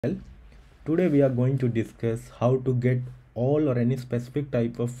Today we are going to discuss how to get all or any specific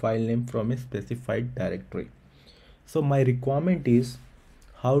type of file name from a specified directory. So my requirement is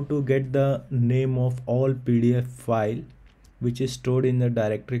how to get the name of all PDF file which is stored in the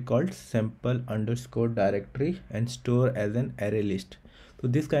directory called sample underscore directory and store as an array list. So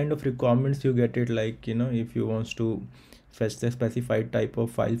this kind of requirements you get it like if you want to fetch the specified type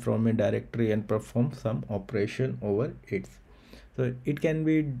of file from a directory and perform some operation over it. So it can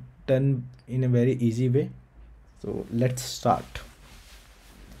be done in a very easy way. So let's start.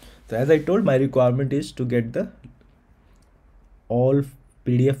 So as I told, my requirement is to get the all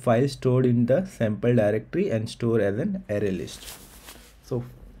PDF files stored in the sample directory and store as an array list. So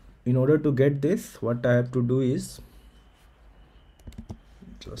in order to get this, what I have to do is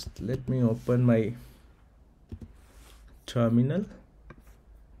just let me open my terminal.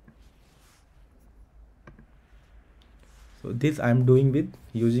 So this I'm doing with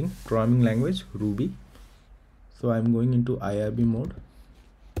using programming language Ruby. So I'm going into IRB mode.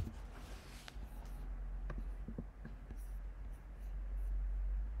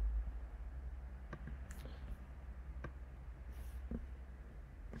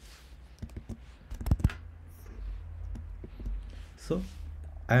 So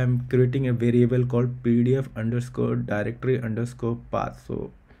I am creating a variable called PDF underscore directory underscore path.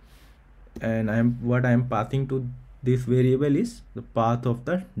 So and what I am passing to this variable is the path of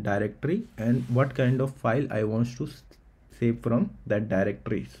the directory and what kind of file I want to save from that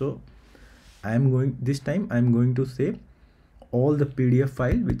directory. So this time I'm going to save all the PDF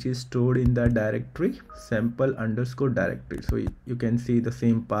file which is stored in the directory sample underscore directory. So you can see the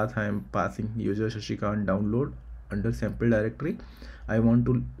same path I am passing user Shashikant download under sample directory. I want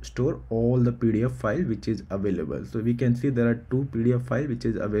to store all the PDF file which is available. So we can see there are two PDF file which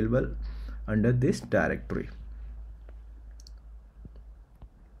is available under this directory.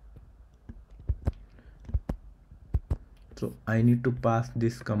 So I need to pass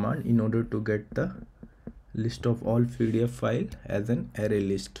this command in order to get the list of all PDF file as an array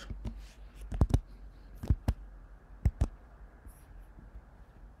list.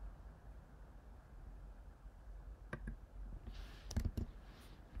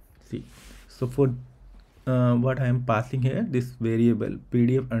 See, so for what I am passing here, this variable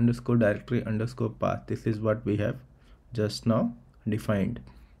PDF underscore directory underscore path, this is what we have just now defined.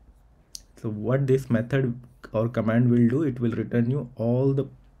 So what this method or command will do, it will return you all the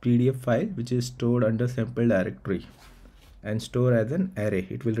PDF file which is stored under sample directory and store as an array.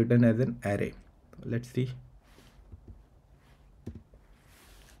 It will return as an array. Let's see.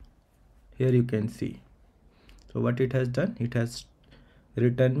 Here you can see. So what it has done, it has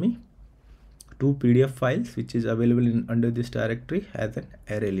returned me two PDF files which is available under this directory as an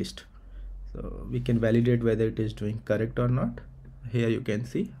array list. So we can validate whether it is doing correct or not. Here you can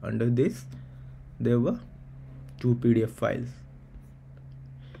see under this there were two PDF files.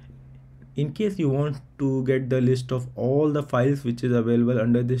 In case you want to get the list of all the files which is available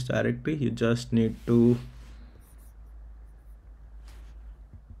under this directory, you just need to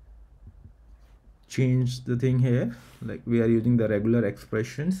change the thing here, like we are using the regular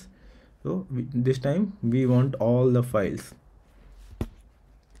expressions. So this time we want all the files.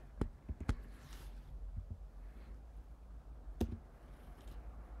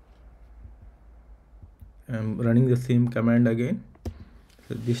 I'm running the same command again.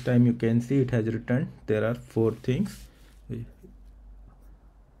 So this time you can see it has returned there are four things.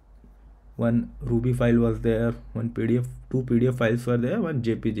 One Ruby file was there, one PDF, two PDF files were there, one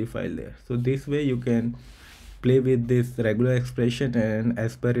JPG file there. So this way you can play with this regular expression, and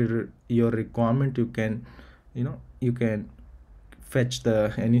as per your requirement you can you can fetch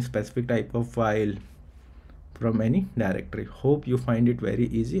any specific type of file from any directory. Hope you find it very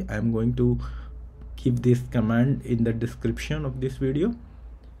easy. I'm going to keep this command in the description of this video.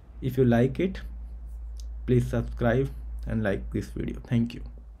 If you like it, please subscribe and like this video. Thank you.